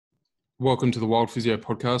Welcome to the Wild Physio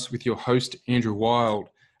podcast with your host, Andrew Wild.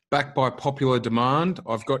 Back by popular demand,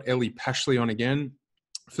 I've got Ellie Pashley on again.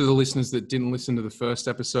 For the listeners that didn't listen to the first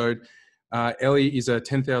episode, Ellie is a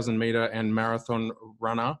 10,000 metre and marathon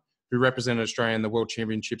runner who represented Australia in the World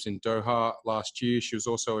Championships in Doha last year. She was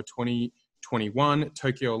also a 2021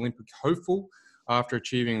 Tokyo Olympic hopeful after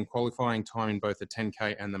achieving a qualifying time in both the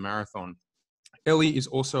 10K and the marathon. Ellie is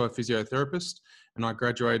also a physiotherapist, and I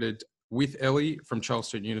graduated with Ellie from Charles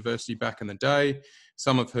Sturt University back in the day.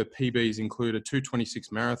 Some of her PBs include a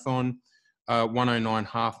 2:26 marathon, a 1:09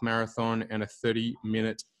 half marathon, and a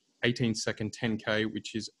 30-minute, 18-second 10K,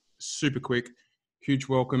 which is super quick. Huge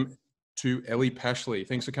welcome to Ellie Pashley.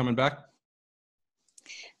 Thanks for coming back.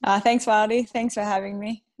 Thanks, Wildy. Thanks for having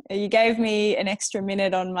me. You gave me an extra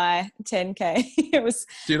minute on my 10K. It was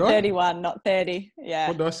 31, not 30. Yeah.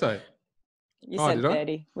 What did I say? You said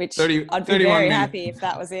 30, which 30, I'd be very happy if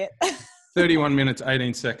that was it. 31 minutes,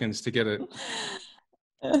 18 seconds to get it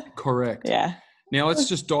correct. Yeah. Now let's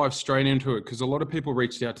just dive straight into it, because a lot of people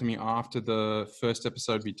reached out to me after the first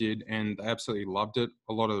episode we did and they absolutely loved it.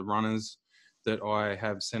 A lot of the runners that I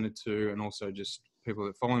have sent it to, and also just people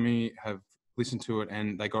that follow me, have listened to it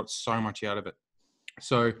and they got so much out of it.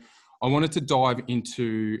 So I wanted to dive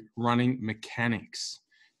into running mechanics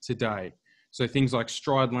today. So things like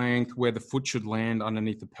stride length, where the foot should land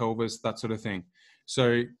underneath the pelvis, that sort of thing.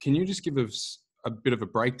 So can you just give us a bit of a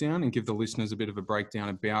breakdown and give the listeners a bit of a breakdown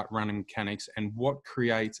about running mechanics and what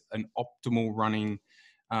creates an optimal running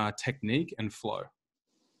technique and flow?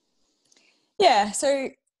 Yeah, so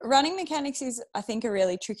running mechanics is, I think, a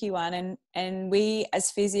really tricky one. And we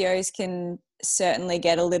as physios can certainly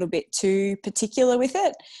get a little bit too particular with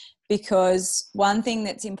it, because one thing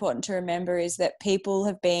that's important to remember is that people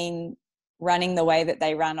have been running the way that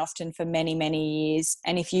they run often for many, many years.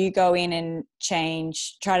 And if you go in and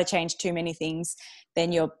try to change too many things,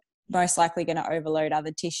 then you're most likely going to overload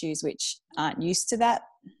other tissues which aren't used to that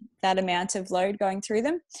amount of load going through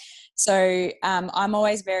them. So I'm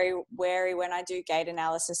always very wary when I do gait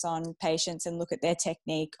analysis on patients and look at their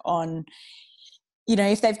technique on,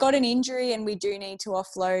 if they've got an injury and we do need to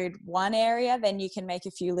offload one area, then you can make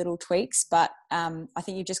a few little tweaks. But I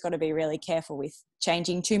think you've just got to be really careful with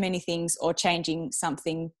changing too many things or changing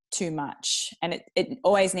something too much. And it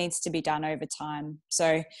always needs to be done over time.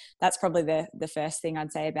 So that's probably the first thing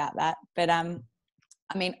I'd say about that. But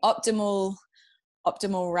optimal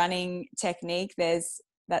running technique,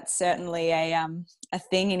 that's certainly a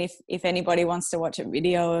thing. And if anybody wants to watch a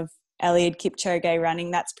video of Eliud Kipchoge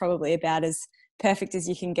running, that's probably about as perfect as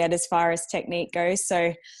you can get as far as technique goes.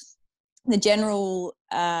 So the general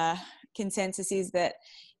consensus is that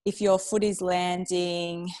if your foot is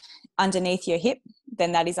landing underneath your hip,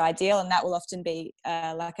 then that is ideal, and that will often be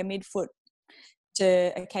like a midfoot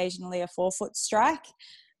to occasionally a forefoot strike.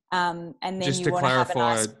 And then just you want to have a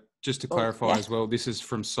nice... Just to clarify as well, this is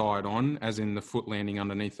from side on, as in the foot landing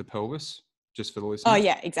underneath the pelvis, just for the listeners. Oh,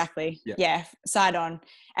 yeah, exactly. Yeah, side on.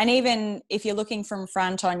 And even if you're looking from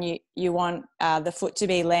front on, you want the foot to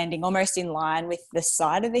be landing almost in line with the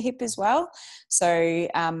side of the hip as well. So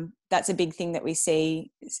that's a big thing that we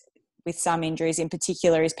see with some injuries in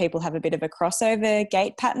particular, is people have a bit of a crossover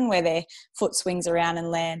gait pattern where their foot swings around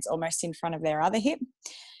and lands almost in front of their other hip.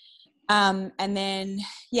 And then,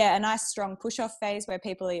 a nice strong push-off phase where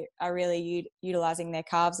people are really utilising their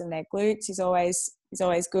calves and their glutes is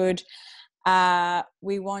always good.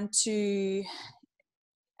 We want to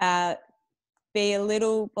be a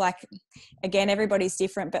little, again, everybody's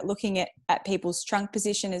different, but looking at people's trunk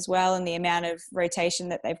position as well and the amount of rotation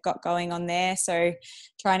that they've got going on there. So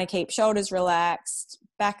trying to keep shoulders relaxed,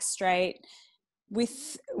 back straight.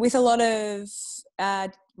 With a lot of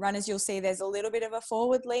runners, you'll see there's a little bit of a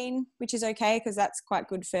forward lean, which is okay because that's quite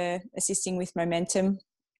good for assisting with momentum.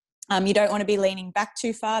 You don't want to be leaning back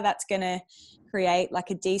too far. That's going to create like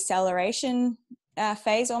a deceleration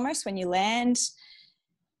phase almost when you land.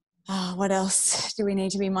 What else do we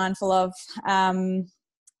need to be mindful of?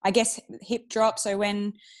 I guess hip drop. So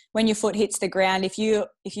when your foot hits the ground, if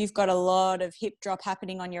you've got a lot of hip drop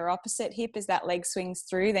happening on your opposite hip as that leg swings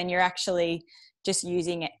through, then you're actually just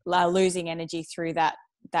losing energy through that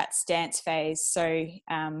stance phase. So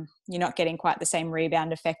you're not getting quite the same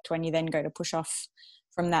rebound effect when you then go to push off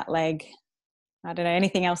from that leg. I don't know,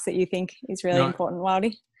 anything else that you think is really important,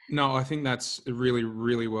 Wildy? No, I think that's really,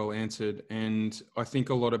 really well answered. And I think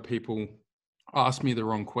a lot of people ask me the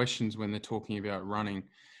wrong questions when they're talking about running.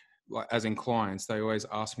 Like, as in clients, they always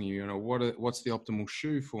ask me, what's the optimal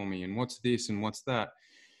shoe for me? And what's this and what's that?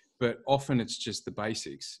 But often it's just the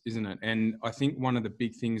basics, isn't it? And I think one of the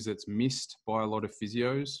big things that's missed by a lot of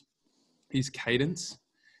physios is cadence.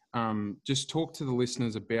 just talk to the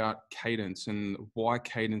listeners about cadence and why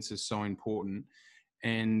cadence is so important,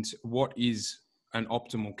 and what is an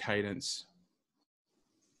optimal cadence.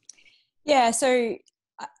 Yeah, so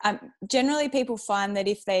generally people find that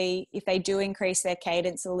if they do increase their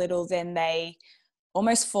cadence a little, then they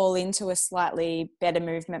almost fall into a slightly better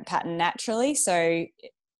movement pattern naturally. So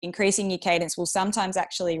increasing your cadence will sometimes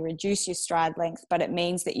actually reduce your stride length, but it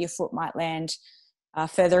means that your foot might land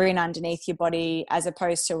further in underneath your body, as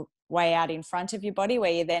opposed to way out in front of your body,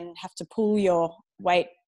 where you then have to pull your weight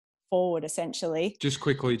forward essentially. Just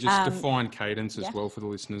quickly, define cadence as well for the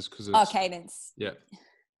listeners, because it's cadence.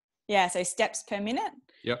 Yeah, so steps per minute.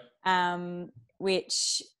 Yep.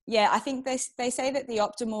 Which, I think they say that the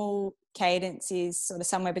optimal cadence is sort of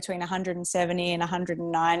somewhere between 170 and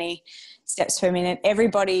 190 steps per minute.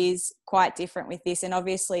 Everybody's quite different with this, and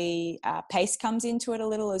obviously pace comes into it a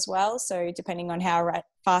little as well, so depending on how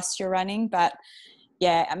fast you're running. But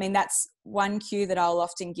that's one cue that I'll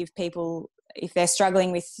often give people if they're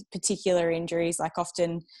struggling with particular injuries, like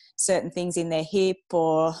often certain things in their hip,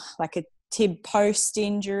 or like a tib post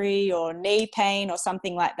injury or knee pain or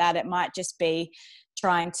something like that. It might just be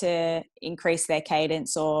trying to increase their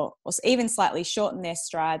cadence, or even slightly shorten their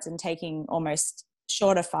strides and taking almost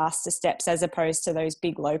shorter, faster steps, as opposed to those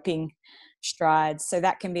big loping strides. So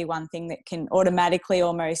that can be one thing that can automatically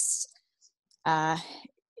almost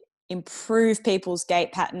improve people's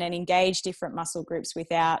gait pattern and engage different muscle groups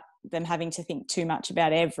without them having to think too much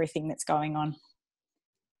about everything that's going on.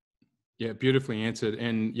 Yeah, beautifully answered.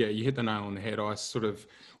 And you hit the nail on the head. I sort of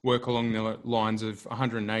work along the lines of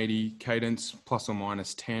 180 cadence plus or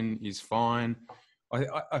minus 10 is fine.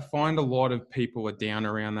 I find a lot of people are down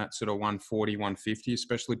around that sort of 140, 150,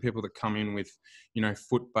 especially people that come in with,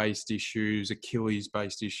 foot-based issues,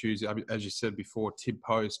 Achilles-based issues, as you said before, tib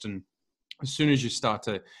post. And as soon as you start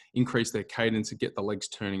to increase their cadence and get the legs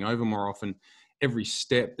turning over more often, every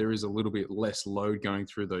step there is a little bit less load going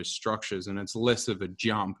through those structures, and it's less of a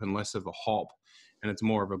jump and less of a hop, and it's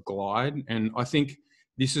more of a glide. And I think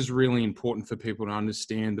this is really important for people to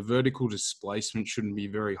understand. The vertical displacement shouldn't be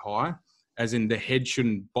very high, as in the head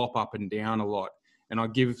shouldn't bop up and down a lot. And I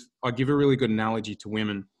give a really good analogy to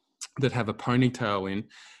women that have a ponytail in.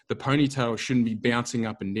 The ponytail shouldn't be bouncing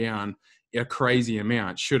up and down a crazy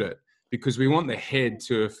amount, should it? Because we want the head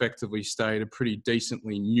to effectively stay at a pretty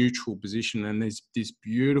decently neutral position. And there's this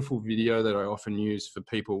beautiful video that I often use for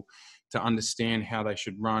people to understand how they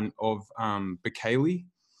should run of Bekele.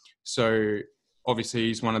 So obviously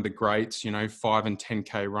he's one of the greats, 5 and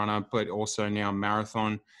 10K runner, but also now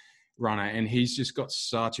marathon runner. And he's just got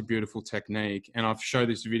such a beautiful technique. And I've showed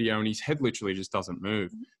this video and his head literally just doesn't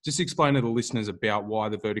move. Just explain to the listeners about why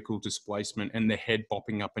the vertical displacement and the head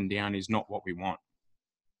bopping up and down is not what we want.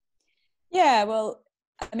 Yeah, well,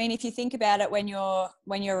 I mean, if you think about it, when you're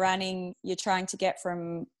running, you're trying to get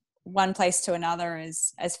from one place to another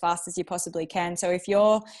as fast as you possibly can. So if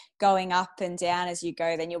you're going up and down as you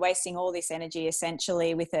go, then you're wasting all this energy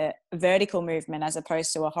essentially with a vertical movement as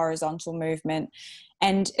opposed to a horizontal movement.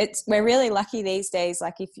 And we're really lucky these days.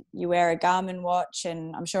 Like if you wear a Garmin watch,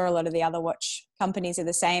 and I'm sure a lot of the other watch companies are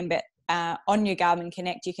the same, but on your Garmin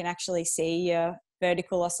Connect, you can actually see your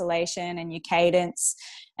vertical oscillation and your cadence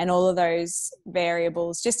and all of those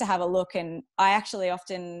variables just to have a look. And I actually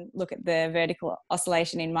often look at the vertical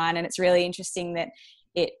oscillation in mine, and it's really interesting that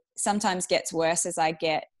it sometimes gets worse as I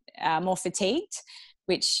get more fatigued,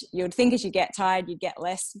 which you would think as you get tired, you'd get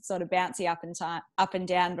less sort of bouncy up and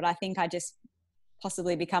down. But I think I just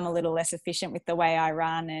possibly become a little less efficient with the way I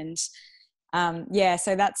run. And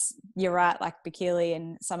so you're right, like Bekele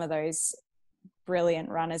and some of those brilliant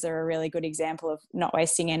runners are a really good example of not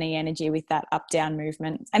wasting any energy with that up down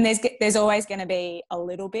movement. And there's always going to be a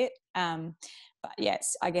little bit, but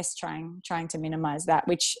yes, I guess trying to minimize that,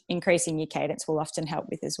 which increasing your cadence will often help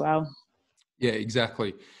with as well. Yeah,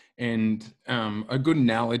 exactly. And a good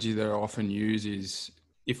analogy that I often use is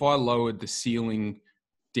if I lowered the ceiling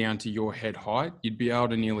down to your head height, you'd be able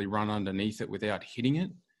to nearly run underneath it without hitting it.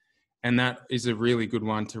 And that is a really good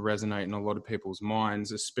one to resonate in a lot of people's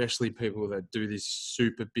minds, especially people that do this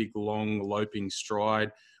super big, long, loping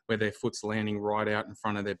stride where their foot's landing right out in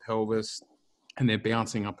front of their pelvis and they're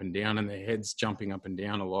bouncing up and down and their head's jumping up and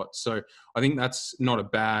down a lot. So I think that's not a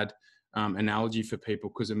bad analogy for people,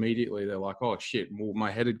 because immediately they're like, oh shit, well, my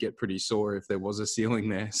head would get pretty sore if there was a ceiling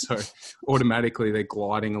there. So automatically they're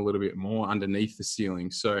gliding a little bit more underneath the ceiling.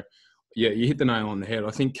 So yeah, you hit the nail on the head. I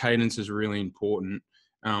think cadence is really important.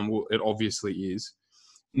 Well, it obviously is.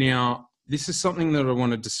 Now, this is something that I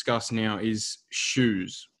want to discuss now is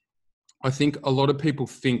shoes. I think a lot of people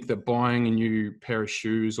think that buying a new pair of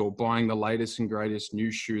shoes or buying the latest and greatest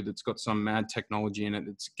new shoe that's got some mad technology in it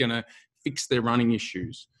that's going to fix their running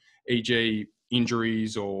issues, e.g.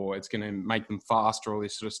 injuries, or it's going to make them faster, all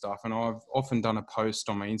this sort of stuff. And I've often done a post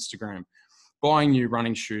on my Instagram. Buying new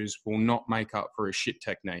running shoes will not make up for a shit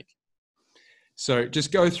technique. So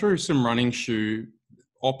just go through some running shoe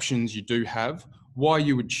options you do have, why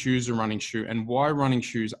you would choose a running shoe, and why running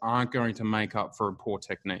shoes aren't going to make up for a poor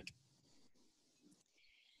technique.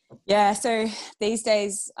 Yeah, so these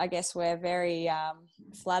days, I guess we're very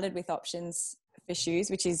flooded with options for shoes,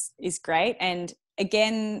 which is great. And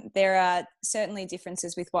again, there are certainly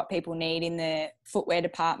differences with what people need in the footwear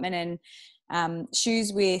department, and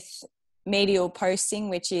shoes with medial posting,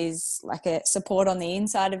 which is like a support on the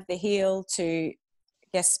inside of the heel to, I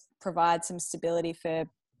guess, provide some stability for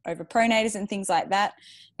overpronators and things like that.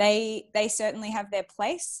 They certainly have their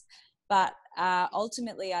place, but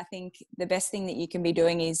ultimately, I think the best thing that you can be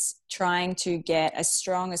doing is trying to get as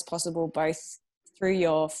strong as possible, both through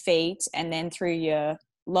your feet and then through your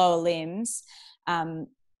lower limbs,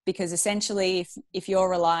 because essentially, if you're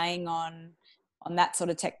relying on that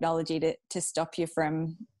sort of technology to stop you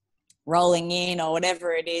from rolling in or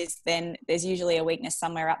whatever it is, then there's usually a weakness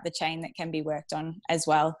somewhere up the chain that can be worked on as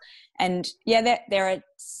well. And yeah, there are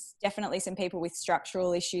definitely some people with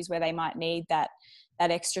structural issues where they might need that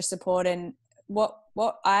extra support. And what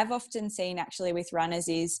I've often seen actually with runners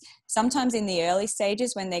is sometimes in the early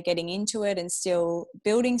stages when they're getting into it and still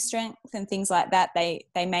building strength and things like that, they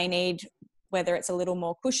may need, whether it's a little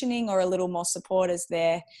more cushioning or a little more support as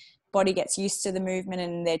their body gets used to the movement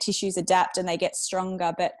and their tissues adapt and they get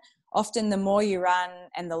stronger. But often the more you run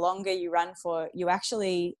and the longer you run for, you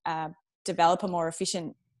actually develop a more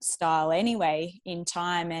efficient style anyway in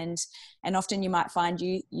time, and often you might find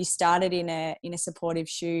you started in a supportive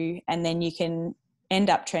shoe and then you can end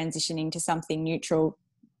up transitioning to something neutral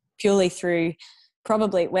purely through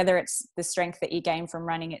probably whether it's the strength that you gain from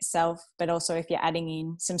running itself, but also if you're adding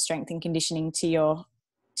in some strength and conditioning to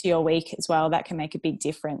your week as well, that can make a big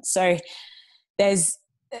difference. So there's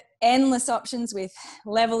endless options with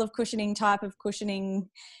level of cushioning, type of cushioning,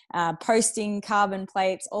 posting, carbon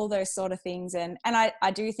plates, all those sort of things. And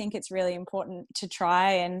I do think it's really important to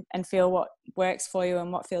try and feel what works for you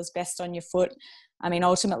and what feels best on your foot. I mean,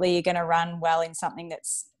 ultimately you're going to run well in something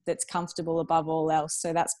that's comfortable above all else.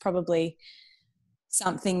 So that's probably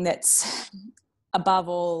something that's above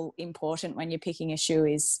all important when you're picking a shoe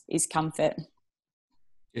is comfort.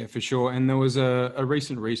 Yeah, for sure. And there was a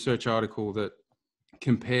recent research article that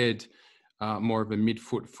compared more of a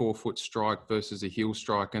midfoot, forefoot strike versus a heel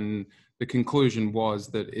strike. And the conclusion was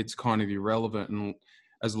that it's kind of irrelevant, and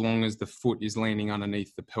as long as the foot is landing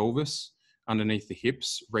underneath the pelvis, underneath the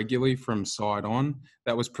hips regularly from side on.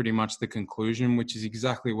 That was pretty much the conclusion, which is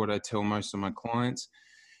exactly what I tell most of my clients.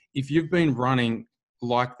 If you've been running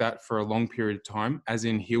like that for a long period of time, as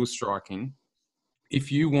in heel striking,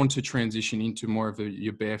 if you want to transition into more of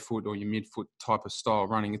your barefoot or your midfoot type of style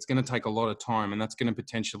running, it's going to take a lot of time, and that's going to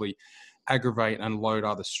potentially aggravate and load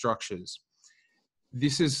other structures.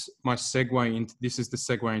 This is my segue. This is the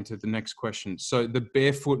segue into the next question. So the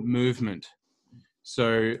barefoot movement.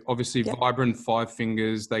 So obviously, yep. Vibrant Five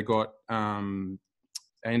Fingers, they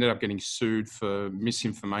ended up getting sued for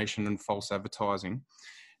misinformation and false advertising.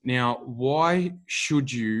 Now, why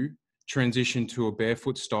should you transition to a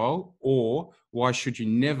barefoot style, or why should you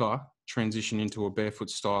never transition into a barefoot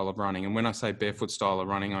style of running? And when I say barefoot style of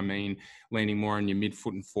running, I mean leaning more on your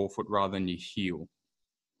midfoot and forefoot rather than your heel.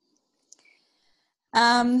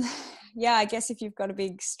 Yeah, I guess if you've got a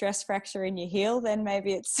big stress fracture in your heel, then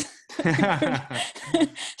maybe it's a good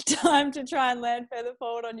time to try and land further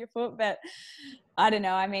forward on your foot. But I don't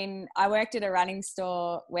know. I mean, I worked at a running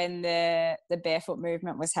store when the barefoot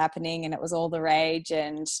movement was happening and it was all the rage.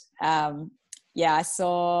 And yeah, I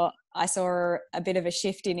saw a bit of a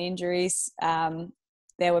shift in injuries.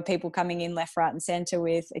 There were people coming in left, right and centre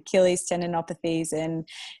with Achilles tendinopathies and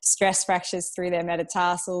stress fractures through their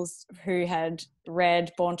metatarsals who had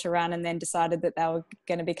read Born to Run and then decided that they were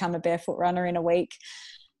going to become a barefoot runner in a week.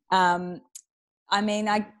 I mean,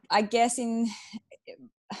 I guess I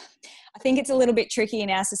think it's a little bit tricky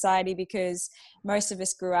in our society because most of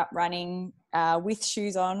us grew up running with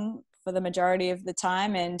shoes on for the majority of the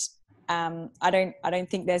time, and I don't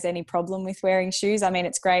think there's any problem with wearing shoes. I mean,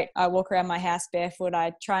 it's great. I walk around my house barefoot.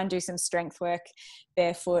 I try and do some strength work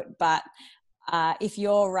barefoot. But if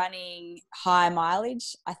you're running high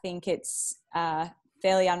mileage, I think it's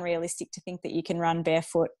fairly unrealistic to think that you can run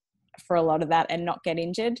barefoot for a lot of that and not get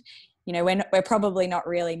injured. You know, we're probably not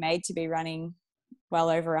really made to be running well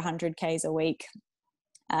over 100 Ks a week.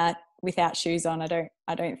 without shoes on.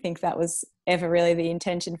 I don't think that was ever really the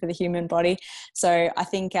intention for the human body. So I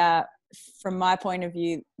think from my point of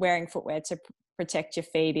view, wearing footwear to protect your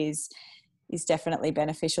feet is definitely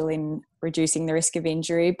beneficial in reducing the risk of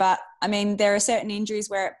injury. But I mean, there are certain injuries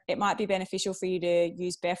where it might be beneficial for you to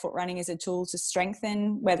use barefoot running as a tool to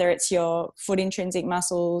strengthen, whether it's your foot intrinsic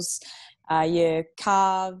muscles, your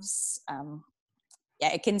calves.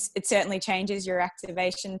 It certainly changes your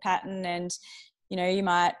activation pattern, and you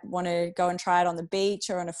might want to go and try it on the beach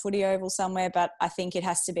or on a footy oval somewhere, but I think it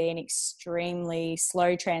has to be an extremely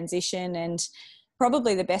slow transition. And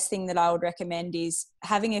probably the best thing that I would recommend is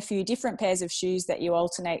having a few different pairs of shoes that you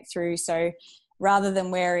alternate through. So rather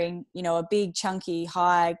than wearing, a big, chunky,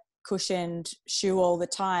 high cushioned shoe all the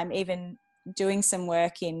time, even doing some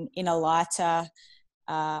work in a lighter,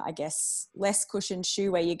 I guess, less cushioned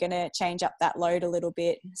shoe where you're going to change up that load a little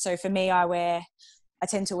bit. So for me, I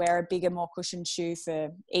tend to wear a bigger, more cushioned shoe for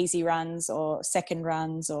easy runs or second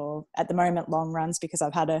runs, or at the moment long runs because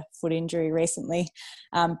I've had a foot injury recently.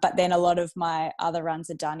 But then a lot of my other runs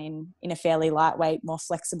are done in a fairly lightweight, more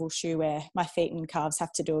flexible shoe where my feet and calves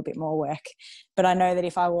have to do a bit more work. But I know that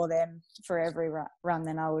if I wore them for every run,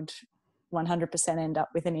 then I would 100% end up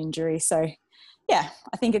with an injury. So yeah,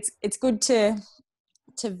 I think it's good to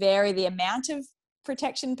vary the amount of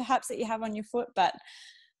protection perhaps that you have on your foot, but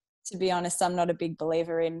to be honest, I'm not a big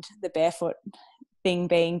believer in the barefoot thing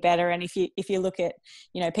being better. And if you look at,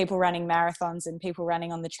 people running marathons and people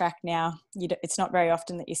running on the track now, it's not very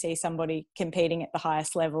often that you see somebody competing at the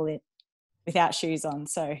highest level without shoes on.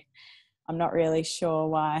 So I'm not really sure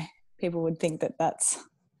why people would think that that's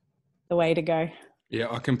the way to go.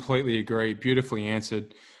 Yeah, I completely agree. Beautifully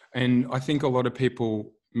answered. And I think a lot of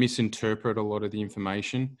people misinterpret a lot of the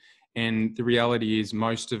information. And the reality is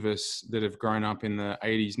most of us that have grown up in the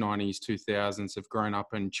 80s, 90s, 2000s have grown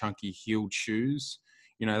up in chunky heeled shoes.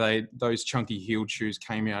 Those chunky heeled shoes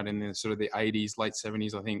came out in the sort of the 80s, late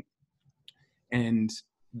 70s, I think. And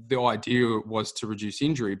the idea was to reduce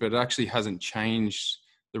injury, but it actually hasn't changed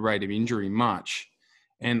the rate of injury much.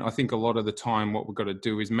 And I think a lot of the time what we've got to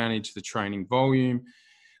do is manage the training volume,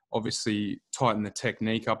 obviously tighten the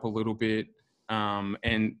technique up a little bit,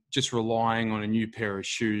 and just relying on a new pair of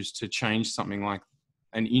shoes to change something like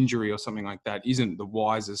an injury or something like that isn't the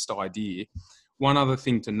wisest idea. One other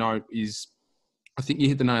thing to note is, I think you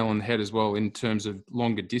hit the nail on the head as well in terms of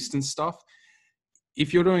longer distance stuff.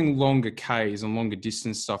 If you're doing longer Ks and longer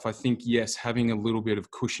distance stuff, I think, yes, having a little bit of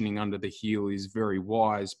cushioning under the heel is very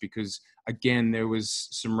wise because, again, there was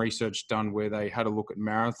some research done where they had a look at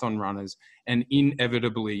marathon runners, and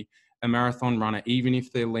inevitably a marathon runner, even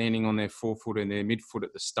if they're landing on their forefoot and their midfoot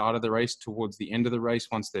at the start of the race, towards the end of the race,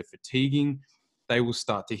 once they're fatiguing, they will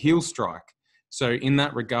start to heel strike. So in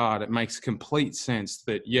that regard, it makes complete sense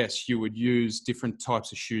that, yes, you would use different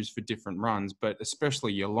types of shoes for different runs, but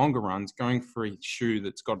especially your longer runs, going for a shoe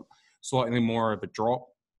that's got slightly more of a drop,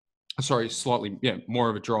 more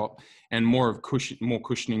of a drop and more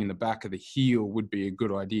cushioning in the back of the heel would be a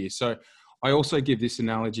good idea. So I also give this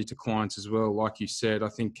analogy to clients as well. Like you said, I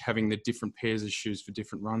think having the different pairs of shoes for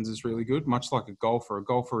different runs is really good. Much like a golfer. A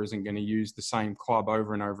golfer isn't going to use the same club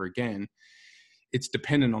over and over again. It's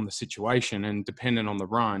dependent on the situation and dependent on the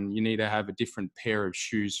run. You need to have a different pair of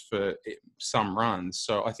shoes for some runs.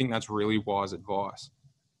 So I think that's really wise advice.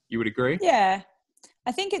 You would agree? Yeah.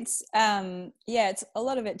 I think it's a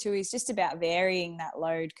lot of it too is just about varying that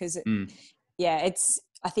load because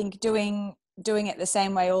I think doing it the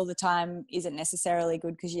same way all the time isn't necessarily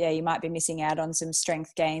good because you might be missing out on some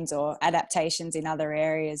strength gains or adaptations in other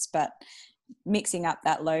areas, but mixing up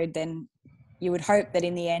that load, then you would hope that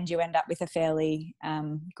in the end you end up with a fairly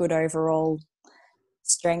good overall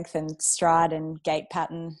strength and stride and gait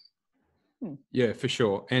pattern. Yeah, for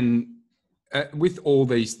sure. And with all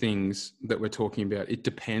these things that we're talking about, it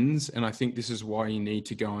depends. And I think this is why you need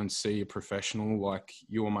to go and see a professional like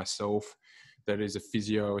you or myself that is a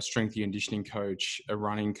physio, a strength and conditioning coach, a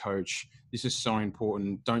running coach. This is so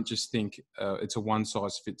important. Don't just think it's a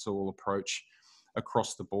one-size-fits-all approach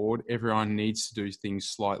across the board. Everyone needs to do things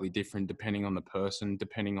slightly different depending on the person,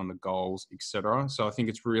 depending on the goals, etc. So I think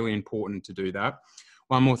it's really important to do that.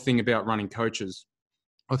 One more thing about running coaches.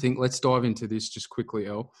 I think let's dive into this just quickly,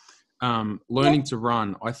 Elle. Learning to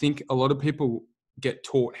run. I think a lot of people get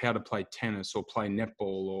taught how to play tennis or play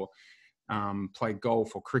netball or play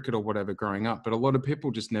golf or cricket or whatever growing up. But a lot of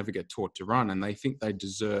people just never get taught to run, and they think they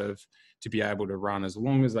deserve to be able to run as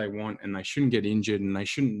long as they want, and they shouldn't get injured and they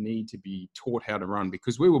shouldn't need to be taught how to run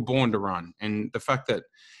because we were born to run. And the fact that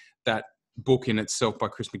that book in itself by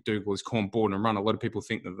Chris McDougall is called Born to Run, a lot of people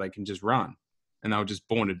think that they can just run and they were just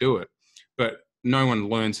born to do it. But no one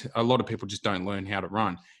learns. A lot of people just don't learn how to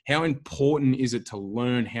run. How important is it to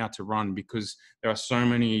learn how to run? Because there are so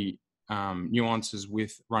many nuances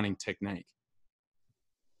with running technique.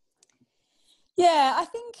 Yeah,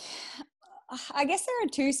 I guess there are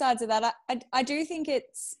two sides of that. I do think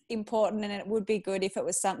it's important, and it would be good if it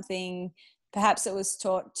was something perhaps it was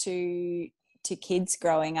taught to kids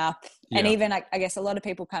growing up. Yeah. And even I guess a lot of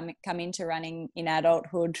people come into running in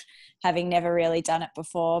adulthood having never really done it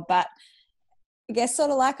before. But I guess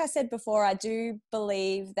sort of like I said before, I do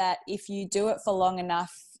believe that if you do it for long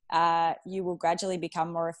enough, you will gradually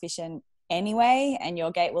become more efficient anyway, and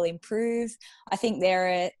your gait will improve. I think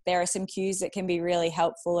there are some cues that can be really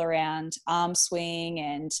helpful around arm swing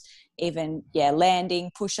and even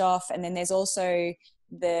landing, push off, and then there's also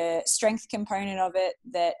the strength component of it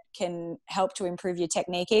that can help to improve your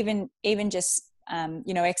technique. Even just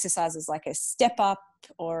exercises like a step up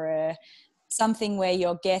or something where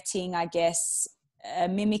you're getting, I guess, a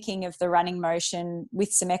mimicking of the running motion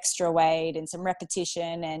with some extra weight and some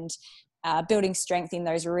repetition, and building strength in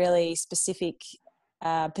those really specific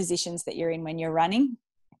positions that you're in when you're running.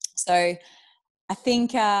 So I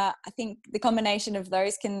think the combination of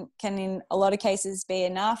those can in a lot of cases be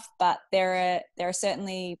enough, but there are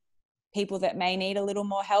certainly people that may need a little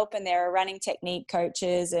more help, and there are running technique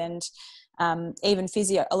coaches and even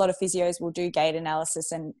physio. A lot of physios will do gait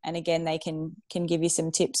analysis, and again they can give you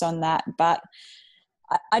some tips on that. But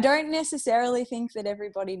I don't necessarily think that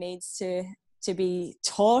everybody needs to be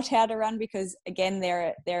taught how to run, because again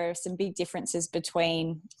there are some big differences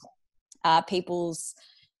between people's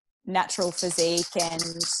natural physique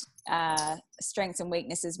and strengths and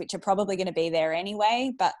weaknesses, which are probably going to be there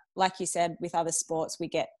anyway. But like you said, with other sports, we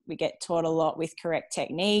get taught a lot with correct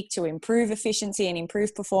technique to improve efficiency and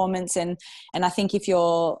improve performance. And I think if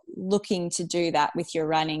you're looking to do that with your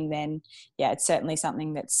running, then it's certainly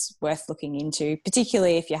something that's worth looking into,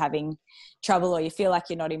 particularly if you're having trouble or you feel like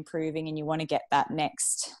you're not improving and you want to get to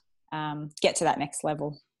that next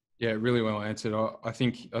level. Yeah, really well answered. I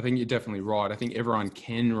think you're definitely right. I think everyone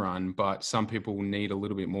can run, but some people need a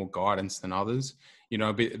little bit more guidance than others.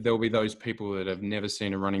 There'll be those people that have never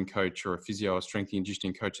seen a running coach or a physio or strength and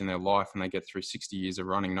conditioning coach in their life, and they get through 60 years of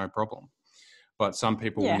running, no problem. But some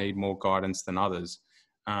people need more guidance than others.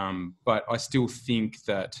 But I still think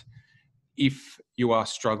that if you are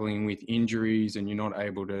struggling with injuries and you're not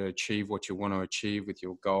able to achieve what you want to achieve with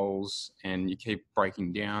your goals, and you keep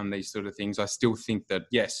breaking down these sort of things, I still think that,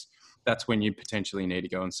 yes, that's when you potentially need to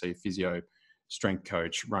go and see a physio, strength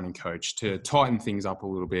coach, running coach to tighten things up a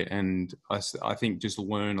little bit. And I think just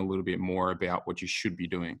learn a little bit more about what you should be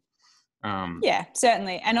doing. Yeah,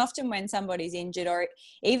 certainly. And often when somebody's injured, or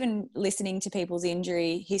even listening to people's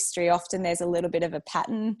injury history, often there's a little bit of a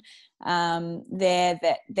pattern there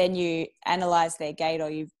that then you analyze their gait, or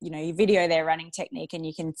you video their running technique, and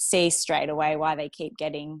you can see straight away why they keep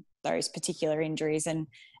getting those particular injuries. And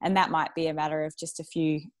that might be a matter of just a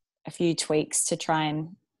few tweaks to try and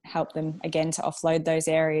help them again to offload those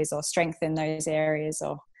areas or strengthen those areas.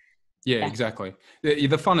 Or Yeah, exactly.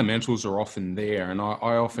 The fundamentals are often there, and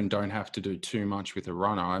I often don't have to do too much with a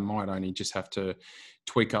runner. I might only just have to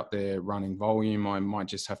tweak up their running volume. I might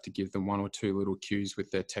just have to give them one or two little cues with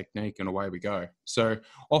their technique, and away we go. So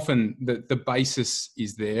often the basis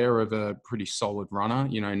is there of a pretty solid runner.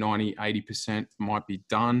 90, 80% might be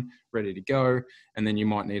done, ready to go, and then you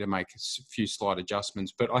might need to make a few slight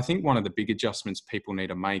adjustments. But I think one of the big adjustments people need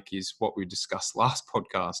to make is what we discussed last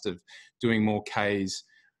podcast of doing more Ks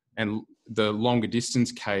and the longer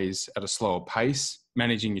distance Ks at a slower pace.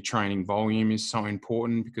 Managing your training volume is so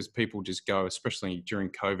important, because people just go, especially during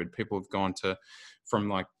COVID, people have gone from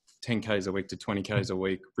like 10 Ks a week to 20 Ks a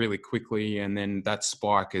week really quickly. And then that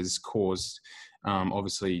spike has caused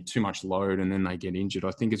obviously too much load, and then they get injured.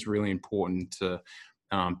 I think it's really important to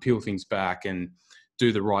peel things back and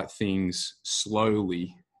do the right things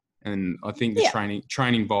slowly. And I think the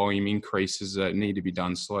training volume increases need to be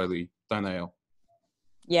done slowly, don't they, Elle?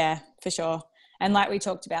 Yeah, for sure. And like we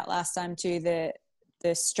talked about last time too,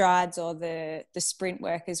 the strides or the sprint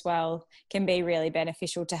work as well can be really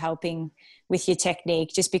beneficial to helping with your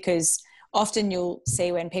technique, just because often you'll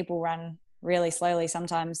see when people run really slowly,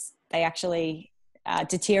 sometimes they actually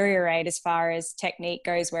deteriorate as far as technique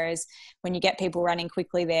goes. Whereas when you get people running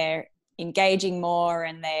quickly, they're engaging more,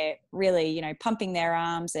 and they're really, pumping their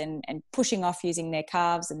arms and pushing off using their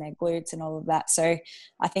calves and their glutes and all of that. So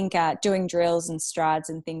I think doing drills and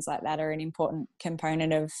strides and things like that are an important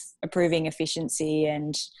component of improving efficiency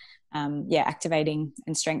and activating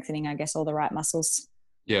and strengthening, I guess, all the right muscles.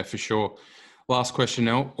 Yeah, for sure. Last question,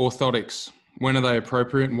 Elle. Orthotics. When are they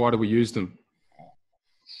appropriate, and why do we use them?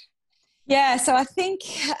 Yeah, so I think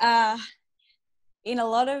in a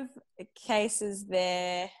lot of cases,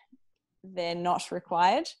 they're not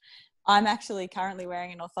required. I'm actually currently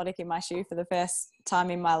wearing an orthotic in my shoe for the first time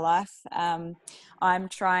in my life. I'm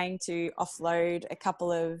trying to offload a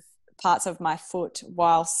couple of parts of my foot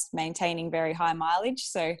whilst maintaining very high mileage.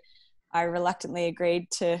 So I reluctantly agreed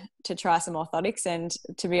to try some orthotics, and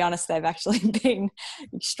to be honest, they've actually been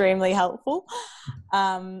extremely helpful.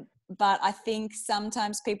 But I think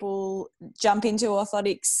sometimes people jump into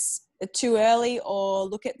orthotics too early or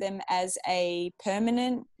look at them as a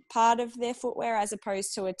permanent part of their footwear as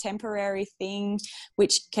opposed to a temporary thing,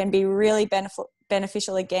 which can be really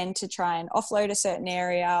beneficial again to try and offload a certain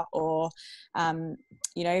area, or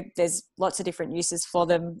there's lots of different uses for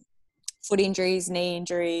them: foot injuries, knee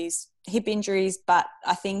injuries, hip injuries. But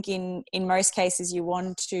I think in most cases you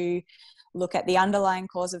want to look at the underlying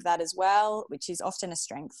cause of that as well, which is often a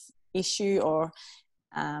strength issue or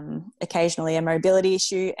occasionally a mobility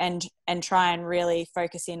issue, and try and really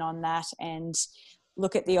focus in on that and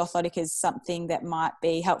look at the orthotic as something that might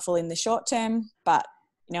be helpful in the short term. But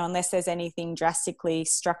unless there's anything drastically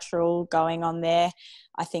structural going on there,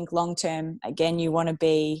 I think long term, again, you want to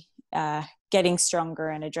be getting stronger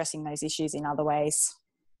and addressing those issues in other ways.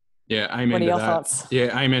 Yeah, amen what are to your that. thoughts?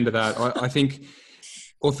 Yeah, amen to that. I think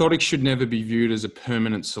orthotics should never be viewed as a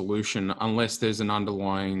permanent solution unless there's an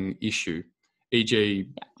underlying issue, e.g.,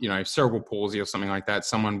 cerebral palsy or something like that.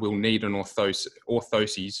 Someone will need an orthoses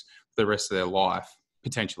for the rest of their life,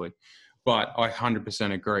 potentially. But I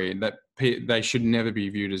 100% agree that they should never be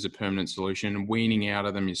viewed as a permanent solution, and weaning out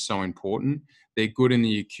of them is so important. They're good in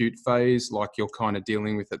the acute phase, like you're kind of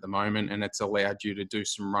dealing with at the moment, and it's allowed you to do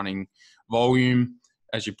some running volume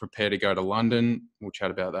as you prepare to go to London. We'll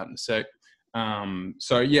chat about that in a sec.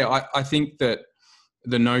 I think that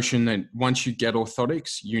the notion that once you get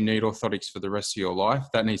orthotics, you need orthotics for the rest of your life,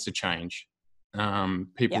 that needs to change.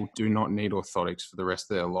 People do not need orthotics for the rest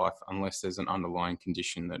of their life unless there's an underlying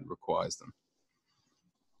condition that requires them.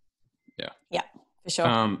 Yeah, for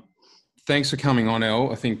sure. Thanks for coming on,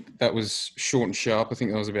 Elle. I think that was short and sharp. I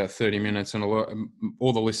think that was about 30 minutes, and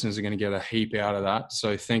all the listeners are going to get a heap out of that.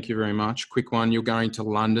 So thank you very much. Quick one, you're going to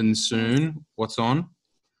London soon. What's on?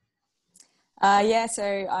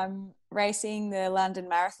 So I'm racing the London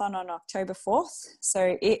Marathon on October 4th.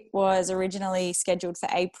 So it was originally scheduled for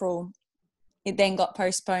April. It then got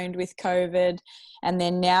postponed with COVID, and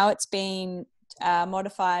then now it's been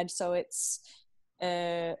modified. So it's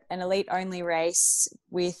an elite only race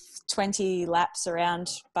with 20 laps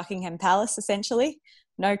around Buckingham Palace, essentially.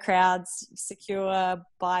 No crowds, secure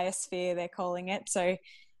biosphere, they're calling it. So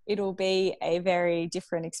it'll be a very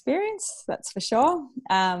different experience, that's for sure.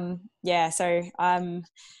 So I'm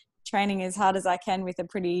training as hard as I can with a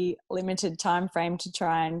pretty limited time frame to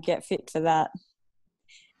try and get fit for that.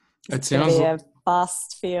 It sounds like a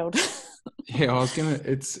fast field. Yeah,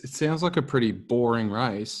 it sounds like a pretty boring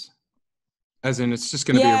race. As in, it's just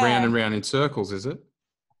going to be around and round in circles, is it?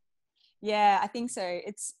 Yeah, I think so.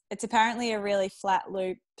 It's apparently a really flat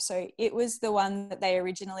loop. So it was the one that they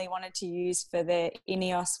originally wanted to use for the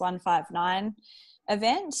Ineos 159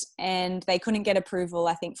 event, and they couldn't get approval,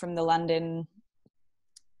 I think, from the London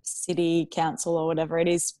City Council or whatever it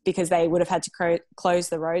is, because they would have had to close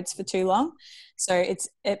the roads for too long. So it's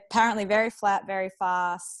apparently very flat, very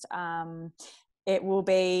fast.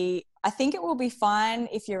 I think it will be fine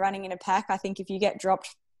if you're running in a pack. I think if you get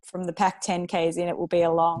dropped from the pack 10Ks in, it will be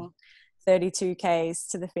a long 32Ks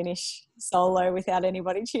to the finish solo without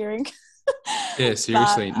anybody cheering. Yeah,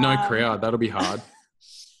 seriously. No crowd. That'll be hard.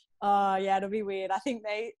 Oh, yeah, it'll be weird. I think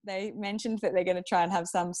they mentioned that they're going to try and have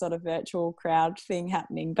some sort of virtual crowd thing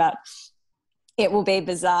happening, but it will be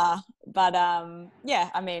bizarre. But,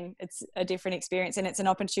 it's a different experience, and it's an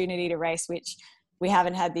opportunity to race, which we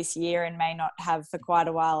haven't had this year and may not have for quite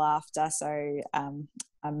a while after. So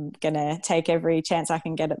I'm going to take every chance I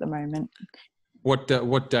can get at the moment. What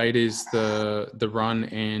date is the run,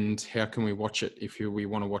 and how can we watch it if we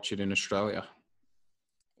want to watch it in Australia?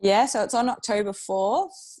 Yeah, so it's on October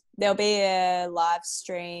 4th. There'll be a live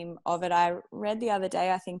stream of it. I read the other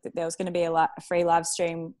day, I think that there was going to be a free live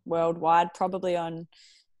stream worldwide, probably on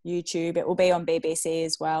YouTube. It will be on BBC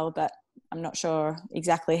as well, but I'm not sure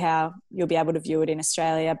exactly how you'll be able to view it in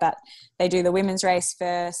Australia. But they do the women's race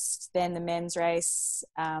first, then the men's race.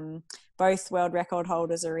 Both world record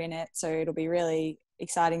holders are in it, so it'll be really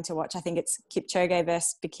exciting to watch. I think it's Kipchoge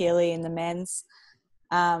versus Bekele in the men's.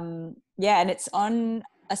 And it's on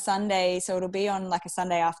a Sunday, so it'll be on like a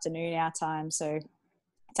Sunday afternoon our time. So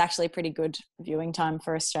it's actually pretty good viewing time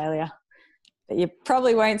for Australia. But you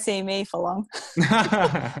probably won't see me for long.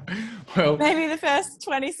 Well, maybe the first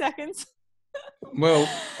 20 seconds. Well,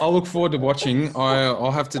 I'll look forward to watching.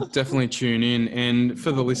 I'll have to definitely tune in. And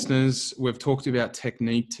for the listeners, we've talked about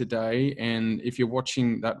technique today. And if you're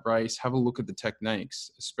watching that race, have a look at the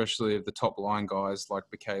techniques, especially of the top line guys like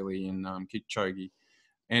Bekele and Kipchoge.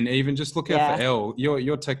 And even just look out for Yeah. Elle.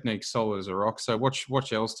 Your technique's solid as a rock. So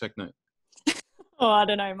watch Elle's technique. Oh, I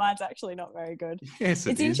don't know. Mine's actually not very good. Yes,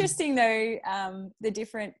 it It's is. interesting though, the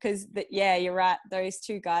different, because yeah, you're right. Those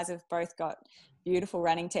two guys have both got beautiful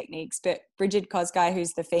running techniques, but Bridget Kosgei,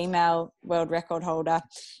 who's the female world record holder,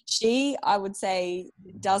 she, I would say,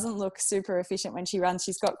 doesn't look super efficient when she runs.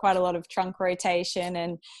 She's got quite a lot of trunk rotation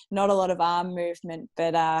and not a lot of arm movement,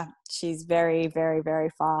 but she's very, very, very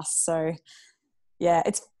fast. So yeah,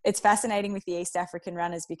 it's fascinating with the East African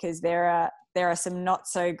runners because there are some not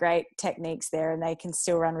so great techniques there, and they can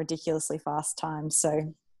still run ridiculously fast times.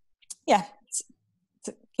 So yeah,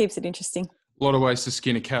 it keeps it interesting. A lot of ways to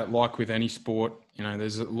skin a cat, like with any sport. You know,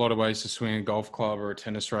 there's a lot of ways to swing a golf club or a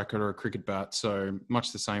tennis racket or a cricket bat. So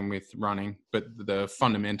much the same with running, but the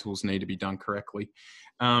fundamentals need to be done correctly.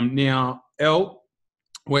 Now, Elle,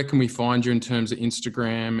 where can we find you in terms of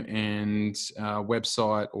Instagram and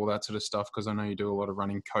website, all that sort of stuff? Because I know you do a lot of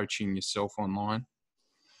running coaching yourself online.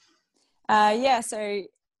 Yeah, so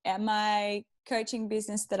at my coaching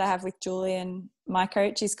business that I have with Julian, my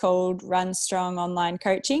coach, is called Run Strong Online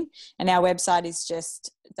Coaching, and our website is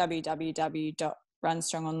just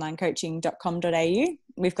www.runstrongonlinecoaching.com.au.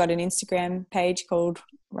 We've got an Instagram page called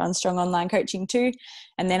Run Strong Online Coaching too,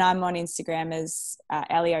 and then I'm on Instagram as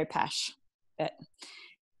Ellie Pash, but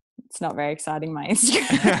it's not very exciting, my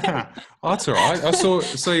Instagram. Oh, that's all right. I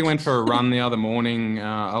saw you went for a run the other morning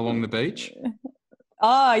along the beach.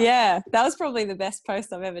 Oh yeah, that was probably the best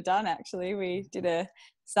post I've ever done. Actually, we did a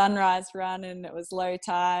sunrise run and it was low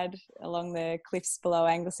tide along the cliffs below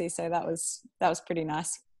Anglesey, so that was pretty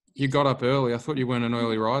nice. You got up early. I thought you weren't an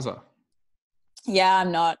early riser. Yeah,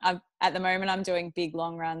 I'm not. At the moment I'm doing big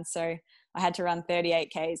long runs, so I had to run 38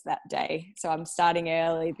 Ks that day. So I'm starting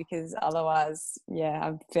early because otherwise, yeah,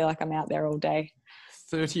 I feel like I'm out there all day.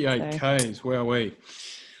 38 Ks. Wowee.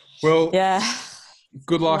 Well, yeah.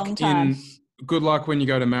 Good luck when you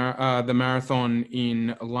go to the marathon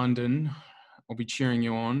in London. I'll be cheering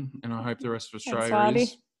you on, and I hope the rest of Australia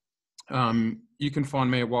is. You can find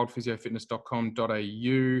me at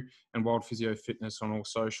wildphysiofitness.com.au and Wild Physio Fitness on all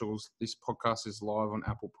socials. This podcast is live on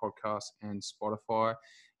Apple Podcasts and Spotify.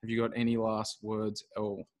 Have you got any last words,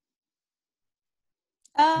 Elle?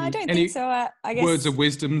 I don't think so. I guess words of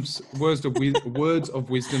wisdom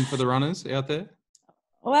for the runners out there.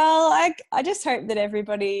 Well, I just hope that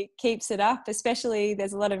everybody keeps it up, especially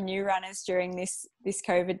there's a lot of new runners during this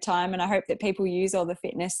COVID time, and I hope that people use all the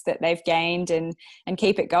fitness that they've gained and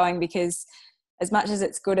keep it going, because as much as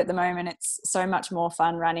it's good at the moment, it's so much more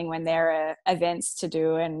fun running when there are events to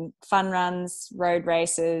do and fun runs, road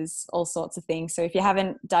races, all sorts of things. So if you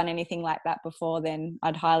haven't done anything like that before, then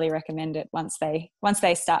I'd highly recommend it once they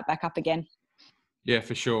start back up again. Yeah,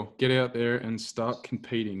 for sure. Get out there and start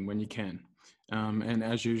competing when you can. And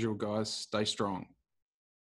as usual, guys, stay strong.